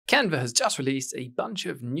Canva has just released a bunch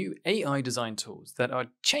of new AI design tools that are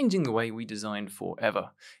changing the way we design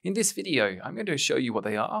forever. In this video, I'm going to show you what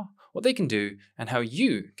they are, what they can do, and how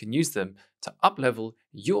you can use them to up-level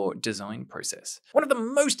your design process. One of the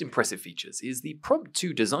most impressive features is the Prompt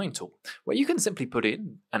to Design tool, where you can simply put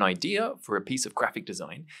in an idea for a piece of graphic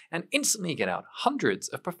design and instantly get out hundreds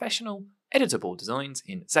of professional, editable designs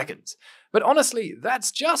in seconds. But honestly,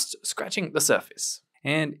 that's just scratching the surface.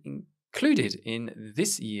 And included in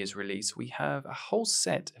this year's release, we have a whole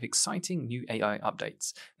set of exciting new AI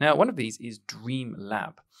updates. Now, one of these is Dream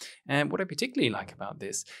Lab. And what I particularly like about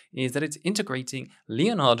this is that it's integrating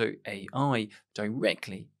Leonardo AI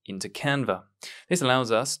directly into Canva. This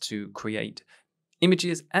allows us to create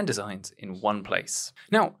images and designs in one place.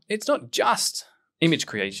 Now, it's not just image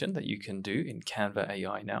creation that you can do in Canva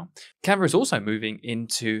AI now. Canva is also moving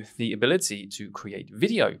into the ability to create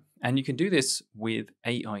video, and you can do this with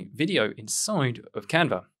AI video inside of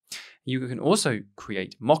Canva. You can also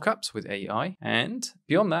create mockups with AI, and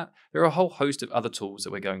beyond that, there are a whole host of other tools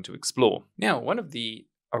that we're going to explore. Now, one of the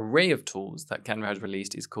array of tools that Canva has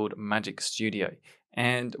released is called Magic Studio.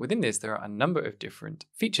 And within this, there are a number of different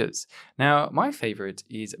features. Now, my favorite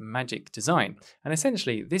is Magic Design. And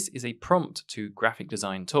essentially, this is a prompt to graphic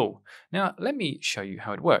design tool. Now, let me show you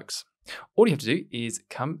how it works. All you have to do is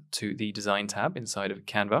come to the Design tab inside of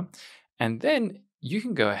Canva, and then you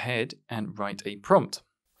can go ahead and write a prompt.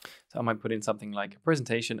 So I might put in something like a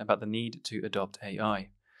presentation about the need to adopt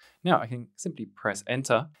AI. Now I can simply press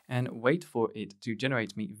enter and wait for it to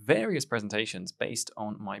generate me various presentations based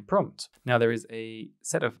on my prompt. Now there is a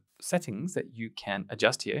set of settings that you can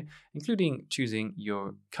adjust here, including choosing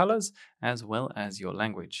your colors as well as your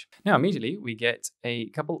language. Now immediately we get a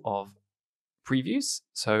couple of previews.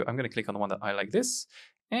 So I'm going to click on the one that I like this,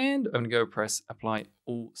 and I'm going to go press apply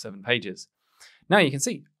all 7 pages. Now you can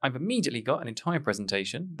see I've immediately got an entire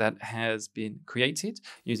presentation that has been created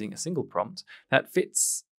using a single prompt that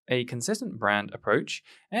fits a consistent brand approach,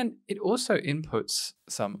 and it also inputs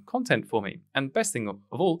some content for me. And best thing of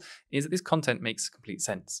all is that this content makes complete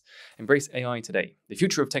sense. Embrace AI today, the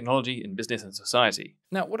future of technology in business and society.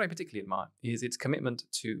 Now, what I particularly admire is its commitment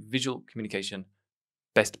to visual communication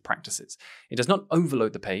best practices. It does not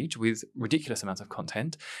overload the page with ridiculous amounts of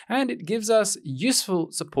content, and it gives us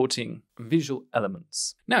useful supporting visual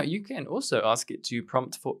elements. Now, you can also ask it to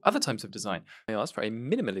prompt for other types of design. I asked for a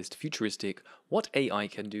minimalist, futuristic, what AI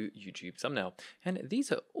can do YouTube thumbnail, and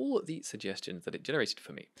these are all the suggestions that it generated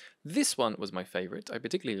for me. This one was my favorite. I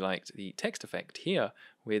particularly liked the text effect here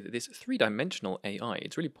with this 3-dimensional AI.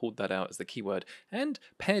 It's really pulled that out as the keyword and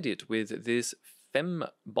paired it with this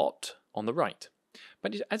fembot on the right.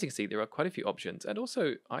 But as you can see, there are quite a few options, and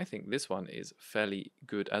also I think this one is fairly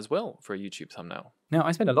good as well for a YouTube thumbnail. Now,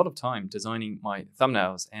 I spend a lot of time designing my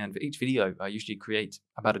thumbnails, and for each video I usually create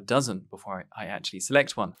about a dozen before I actually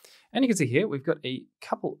select one. And you can see here we've got a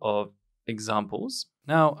couple of examples.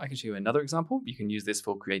 Now I can show you another example. You can use this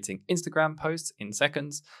for creating Instagram posts in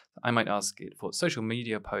seconds. I might ask it for social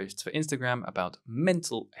media posts for Instagram about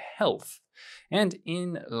mental health, and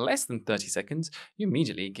in less than 30 seconds you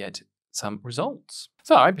immediately get some results.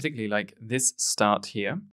 So I particularly like this start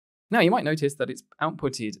here. Now you might notice that it's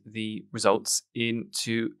outputted the results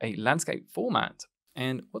into a landscape format.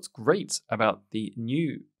 And what's great about the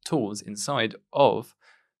new tools inside of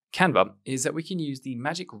Canva is that we can use the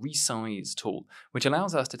Magic Resize tool, which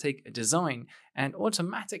allows us to take a design and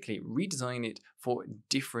automatically redesign it for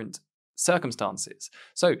different circumstances.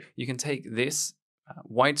 So you can take this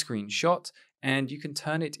widescreen shot and you can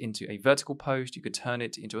turn it into a vertical post, you could turn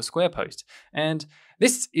it into a square post. And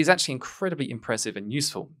this is actually incredibly impressive and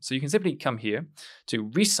useful. So you can simply come here to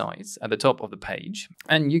Resize at the top of the page,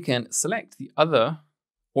 and you can select the other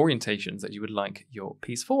orientations that you would like your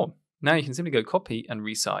piece for. Now you can simply go copy and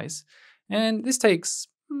resize, and this takes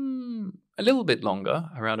a little bit longer,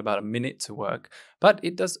 around about a minute to work, but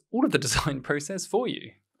it does all of the design process for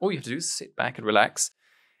you. All you have to do is sit back and relax,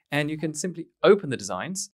 and you can simply open the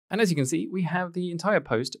designs. And as you can see, we have the entire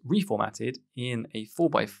post reformatted in a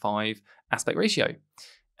 4:5 aspect ratio.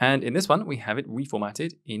 And in this one, we have it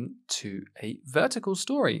reformatted into a vertical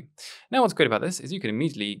story. Now, what's great about this is you can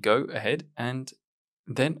immediately go ahead and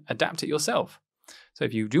then adapt it yourself. So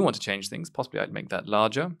if you do want to change things, possibly I'd make that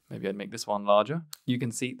larger. Maybe I'd make this one larger. You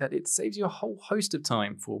can see that it saves you a whole host of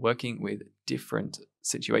time for working with different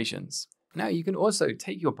situations. Now you can also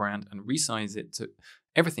take your brand and resize it to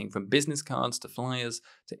everything from business cards to flyers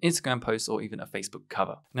to Instagram posts or even a Facebook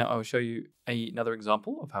cover. Now, I will show you another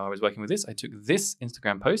example of how I was working with this. I took this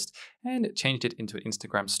Instagram post and changed it into an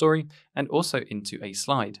Instagram story and also into a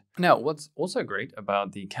slide. Now, what's also great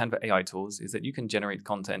about the Canva AI tools is that you can generate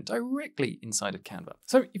content directly inside of Canva.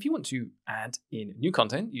 So if you want to add in new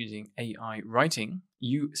content using AI writing,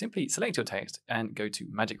 you simply select your text and go to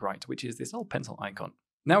Magic Write, which is this little pencil icon.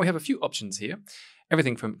 Now we have a few options here.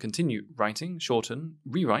 Everything from continue writing, shorten,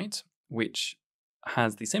 rewrite, which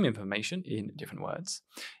has the same information in different words,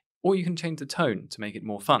 or you can change the tone to make it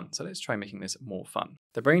more fun. So let's try making this more fun.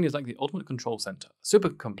 The brain is like the ultimate control center, a super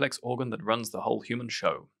complex organ that runs the whole human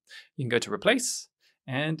show. You can go to replace,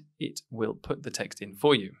 and it will put the text in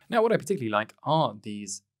for you. Now, what I particularly like are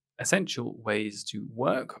these essential ways to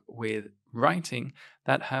work with writing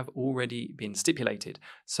that have already been stipulated.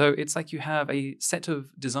 So it's like you have a set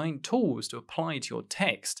of design tools to apply to your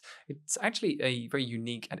text. It's actually a very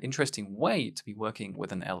unique and interesting way to be working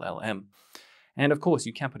with an LLM. And of course,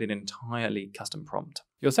 you can put in an entirely custom prompt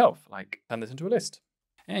yourself, like turn this into a list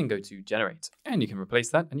and go to generate. And you can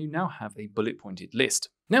replace that and you now have a bullet pointed list.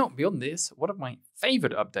 Now, beyond this, one of my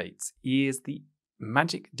favorite updates is the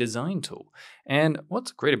Magic Design tool. And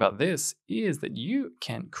what's great about this is that you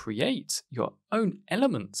can create your own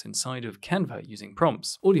elements inside of Canva using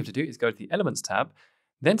prompts. All you have to do is go to the Elements tab,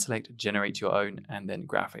 then select Generate Your Own, and then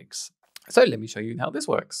Graphics. So let me show you how this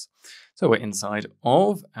works. So we're inside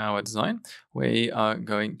of our design. We are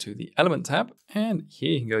going to the Element tab, and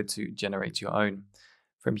here you can go to Generate Your Own.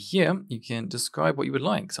 From here, you can describe what you would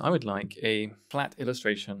like. So I would like a flat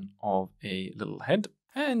illustration of a little head.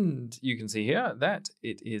 And you can see here that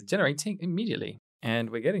it is generating immediately. And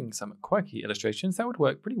we're getting some quirky illustrations that would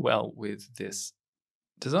work pretty well with this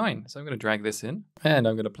design. So I'm going to drag this in and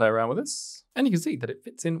I'm going to play around with this. And you can see that it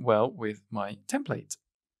fits in well with my template.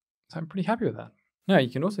 So I'm pretty happy with that. Now you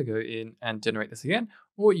can also go in and generate this again,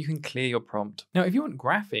 or you can clear your prompt. Now, if you want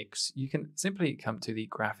graphics, you can simply come to the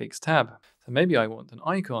Graphics tab. So maybe I want an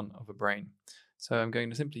icon of a brain. So I'm going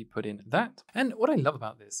to simply put in that. And what I love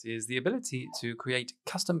about this is the ability to create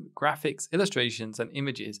custom graphics, illustrations, and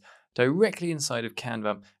images directly inside of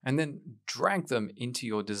Canva and then drag them into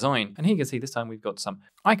your design. And here you can see this time we've got some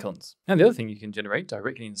icons. Now, the other thing you can generate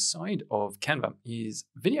directly inside of Canva is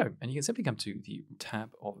video. And you can simply come to the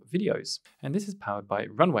tab of videos. And this is powered by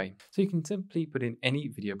Runway. So you can simply put in any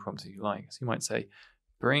video prompt that you like. So you might say,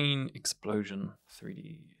 brain explosion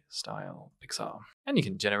 3D style Pixar, and you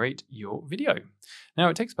can generate your video. Now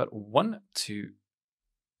it takes about 1 to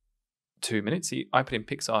 2 minutes. See, I put in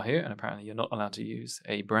Pixar here, and apparently you're not allowed to use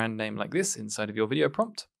a brand name like this inside of your video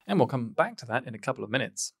prompt, and we'll come back to that in a couple of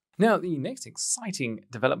minutes. Now, the next exciting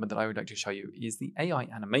development that I would like to show you is the AI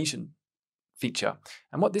animation feature.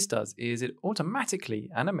 And what this does is it automatically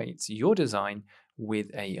animates your design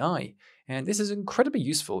with AI. And this is incredibly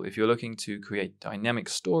useful if you're looking to create dynamic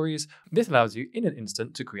stories. This allows you in an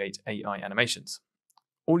instant to create AI animations.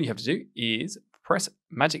 All you have to do is press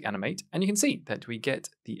Magic Animate, and you can see that we get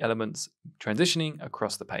the elements transitioning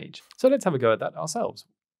across the page. So let's have a go at that ourselves.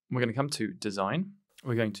 We're going to come to Design.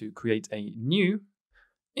 We're going to create a new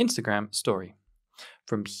Instagram story.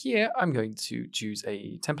 From here, I'm going to choose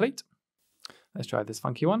a template. Let's try this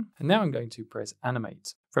funky one. And now I'm going to press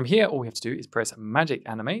Animate. From here, all we have to do is press Magic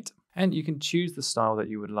Animate, and you can choose the style that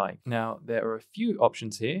you would like. Now, there are a few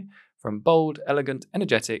options here, from bold, elegant,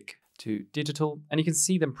 energetic, to digital, and you can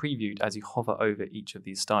see them previewed as you hover over each of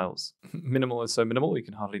these styles. Minimal is so minimal, you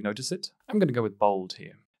can hardly notice it. I'm going to go with bold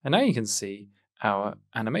here. And now you can see our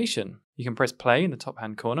animation. You can press play in the top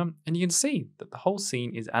hand corner and you can see that the whole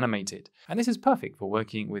scene is animated. And this is perfect for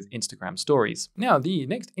working with Instagram stories. Now, the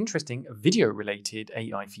next interesting video related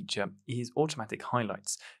AI feature is automatic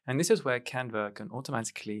highlights. And this is where Canva can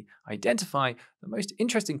automatically identify the most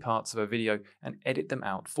interesting parts of a video and edit them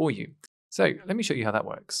out for you. So let me show you how that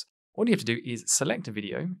works. All you have to do is select a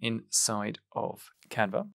video inside of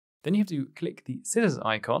Canva. Then you have to click the scissors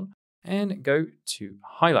icon and go to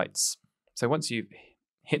highlights. So once you've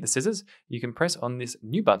hit the scissors, you can press on this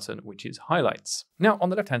new button, which is highlights. Now on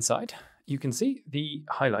the left-hand side, you can see the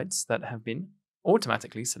highlights that have been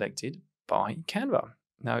automatically selected by Canva.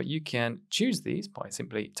 Now you can choose these by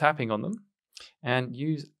simply tapping on them and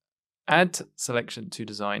use Add Selection to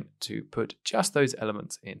Design to put just those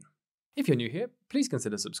elements in. If you're new here, please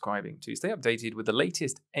consider subscribing to stay updated with the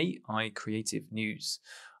latest AI creative news.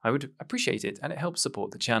 I would appreciate it, and it helps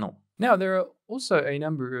support the channel. Now, there are also a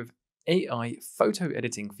number of AI photo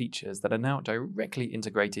editing features that are now directly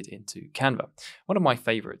integrated into Canva. One of my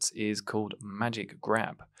favorites is called Magic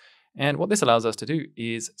Grab. And what this allows us to do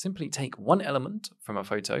is simply take one element from a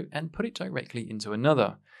photo and put it directly into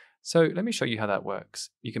another. So let me show you how that works.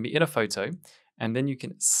 You can be in a photo, and then you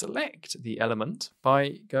can select the element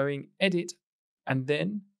by going Edit, and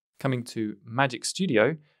then coming to Magic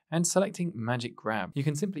Studio and selecting Magic Grab. You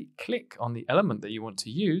can simply click on the element that you want to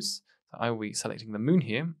use. So I will be selecting the moon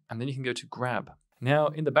here, and then you can go to Grab. Now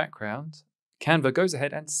in the background, Canva goes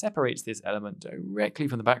ahead and separates this element directly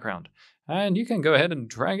from the background. And you can go ahead and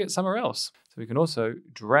drag it somewhere else. So we can also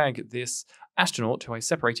drag this astronaut who I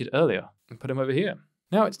separated earlier and put him over here.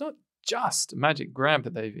 Now it's not just Magic Grab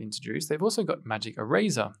that they've introduced, they've also got Magic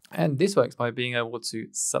Eraser. And this works by being able to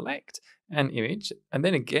select an image and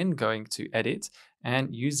then again going to Edit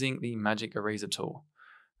and using the Magic Eraser tool.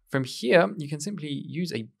 From here, you can simply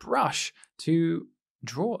use a brush to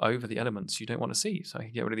draw over the elements you don't want to see. So I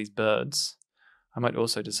can get rid of these birds. I might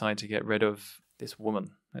also decide to get rid of this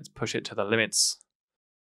woman. Let's push it to the limits.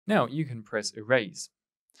 Now you can press Erase.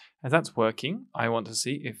 As that's working, I want to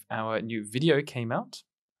see if our new video came out,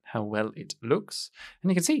 how well it looks.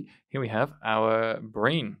 And you can see here we have our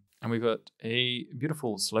brain, and we've got a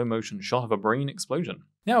beautiful slow motion shot of a brain explosion.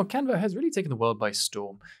 Now, Canva has really taken the world by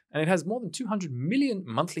storm, and it has more than 200 million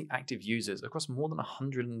monthly active users across more than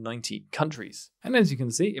 190 countries. And as you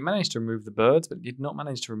can see, it managed to remove the birds, but it did not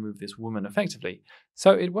manage to remove this woman effectively.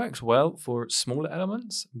 So it works well for smaller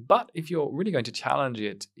elements, but if you're really going to challenge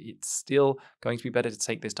it, it's still going to be better to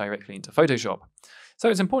take this directly into Photoshop. So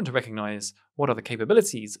it's important to recognize what are the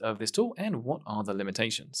capabilities of this tool and what are the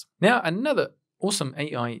limitations. Now, another awesome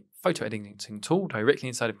AI photo editing tool directly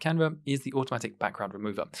inside of Canva is the automatic background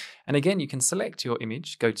remover. And again, you can select your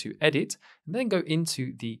image, go to Edit, and then go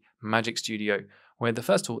into the Magic Studio, where the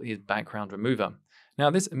first tool is background remover. Now,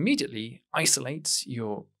 this immediately isolates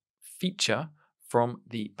your feature from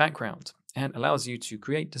the background and allows you to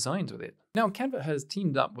create designs with it. Now, Canva has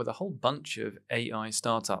teamed up with a whole bunch of AI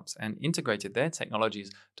startups and integrated their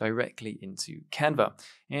technologies directly into Canva.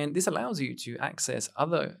 And this allows you to access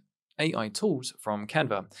other AI tools from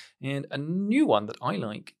Canva. And a new one that I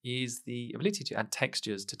like is the ability to add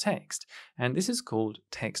textures to text. And this is called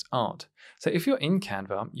text art. So if you're in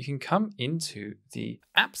Canva, you can come into the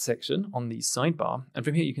app section on the sidebar. And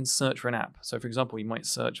from here, you can search for an app. So for example, you might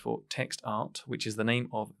search for text art, which is the name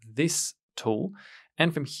of this tool.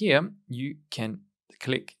 And from here, you can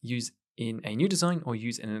click use in a new design or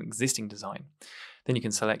use in an existing design. Then you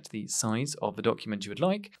can select the size of the document you would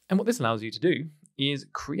like. And what this allows you to do is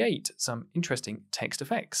create some interesting text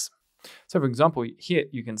effects. So for example, here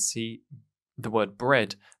you can see the word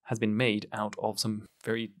bread has been made out of some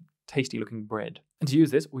very tasty looking bread. And to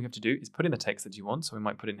use this, all you have to do is put in the text that you want. So we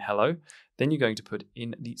might put in hello. Then you're going to put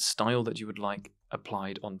in the style that you would like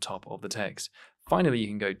applied on top of the text. Finally, you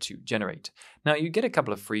can go to generate. Now you get a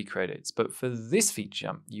couple of free credits, but for this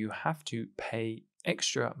feature, you have to pay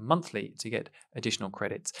extra monthly to get additional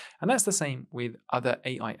credits. And that's the same with other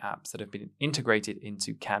AI apps that have been integrated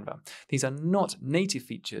into Canva. These are not native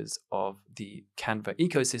features of the Canva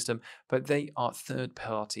ecosystem, but they are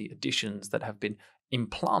third-party additions that have been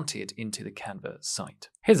implanted into the Canva site.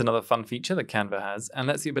 Here's another fun feature that Canva has, and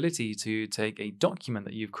that's the ability to take a document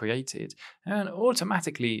that you've created and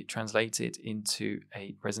automatically translate it into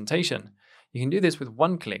a presentation. You can do this with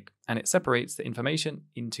one click, and it separates the information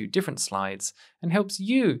into different slides and helps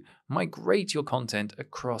you migrate your content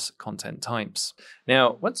across content types.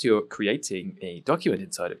 Now, once you're creating a document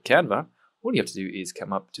inside of Canva, all you have to do is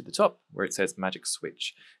come up to the top where it says Magic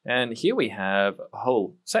Switch. And here we have a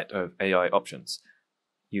whole set of AI options.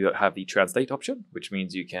 You have the translate option, which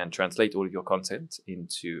means you can translate all of your content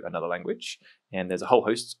into another language. And there's a whole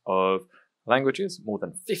host of languages, more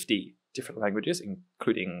than 50 different languages,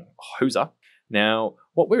 including Hausa. Now,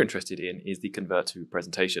 what we're interested in is the convert to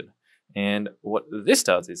presentation. And what this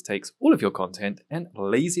does is takes all of your content and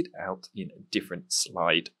lays it out in different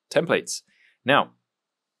slide templates. Now,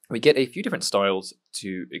 we get a few different styles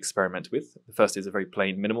to experiment with. The first is a very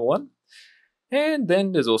plain minimal one. And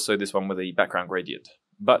then there's also this one with a background gradient.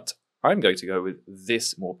 But I'm going to go with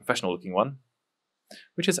this more professional looking one,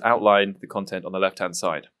 which has outlined the content on the left-hand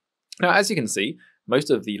side. Now, as you can see,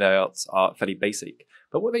 most of the layouts are fairly basic,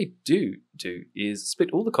 but what they do is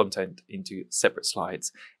split all the content into separate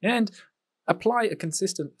slides and apply a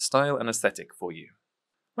consistent style and aesthetic for you.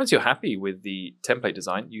 Once you're happy with the template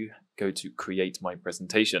design, you go to Create My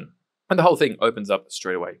Presentation, and the whole thing opens up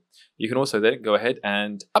straight away. You can also then go ahead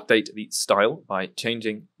and update the style by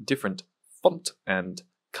changing different font and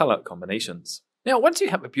color combinations. Now, once you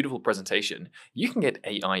have a beautiful presentation, you can get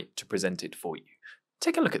AI to present it for you.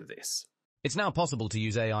 Take a look at this. It's now possible to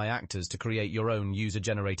use AI actors to create your own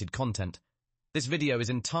user-generated content. This video is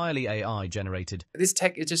entirely AI-generated. This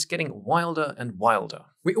tech is just getting wilder and wilder.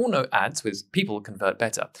 We all know ads with people convert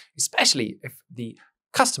better, especially if the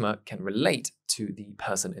customer can relate to the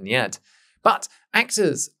person in the ad. But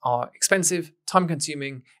actors are expensive,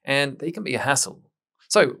 time-consuming, and they can be a hassle.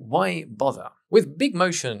 So why bother? With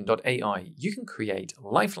BigMotion.ai, you can create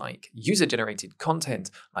lifelike, user-generated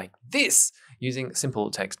content like this using simple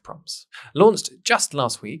text prompts. Launched just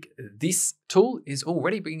last week, this tool is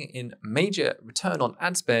already bringing in major return on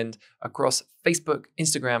ad spend across Facebook,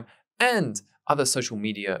 Instagram, and other social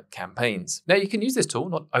media campaigns. Now, you can use this tool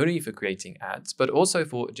not only for creating ads, but also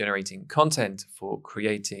for generating content, for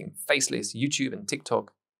creating faceless YouTube and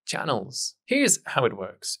TikTok channels. Here's how it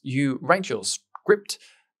works. You write your script,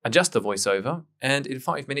 adjust the voiceover, and in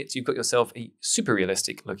 5 minutes, you've got yourself a super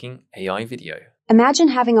realistic looking AI video. Imagine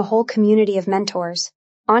having a whole community of mentors,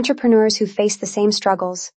 entrepreneurs who face the same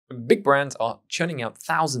struggles. Big brands are churning out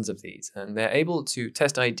thousands of these, and they're able to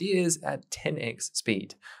test ideas at 10x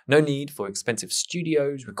speed. No need for expensive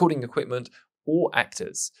studios, recording equipment, or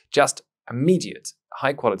actors. Just immediate,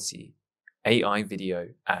 high-quality AI video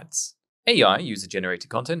ads. AI, user-generated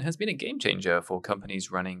content, has been a game-changer for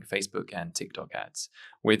companies running Facebook and TikTok ads.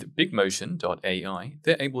 With BigMotion.ai,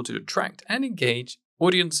 they're able to attract and engage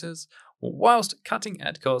audiences whilst cutting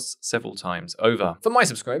ad costs several times over. For my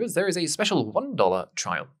subscribers, there is a special $1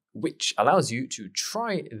 trial, which allows you to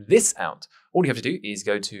try this out. All you have to do is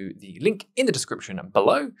go to the link in the description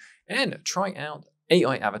below and try out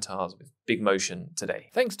AI avatars with BigMotion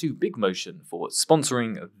today. Thanks to BigMotion for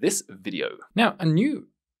sponsoring this video. Now, a new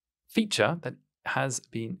feature that has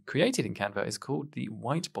been created in Canva is called the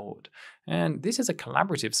Whiteboard. And this is a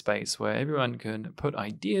collaborative space where everyone can put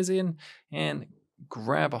ideas in and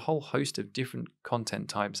grab a whole host of different content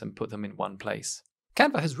types and put them in one place.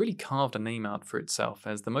 Canva has really carved a name out for itself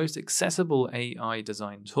as the most accessible AI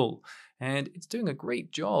design tool, and it's doing a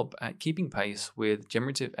great job at keeping pace with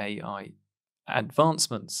generative AI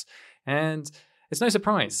advancements. And it's no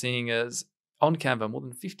surprise, seeing as on Canva, more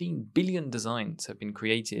than 15 billion designs have been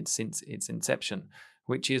created since its inception,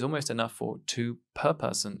 which is almost enough for 2 per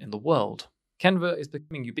person in the world. Canva is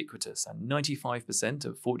becoming ubiquitous, and 95%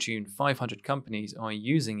 of Fortune 500 companies are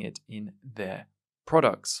using it in their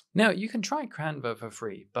products. Now, you can try Canva for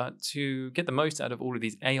free, but to get the most out of all of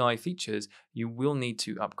these AI features, you will need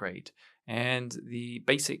to upgrade. And the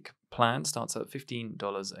basic plan starts at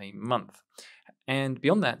 $15 a month. And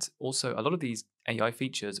beyond that, also, a lot of these AI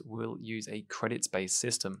features will use a credits-based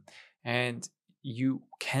system, and you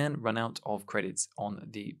can run out of credits on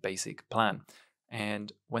the basic plan.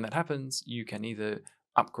 And when that happens, you can either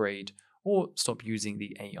upgrade or stop using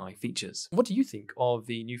the AI features. What do you think of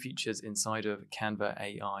the new features inside of Canva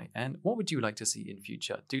AI, and what would you like to see in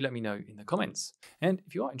future? Do let me know in the comments. And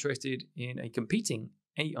if you are interested in a competing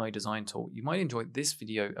AI design tool, you might enjoy this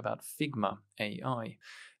video about Figma AI.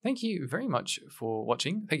 Thank you very much for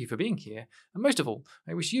watching. Thank you for being here. And most of all,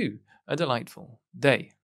 I wish you a delightful day.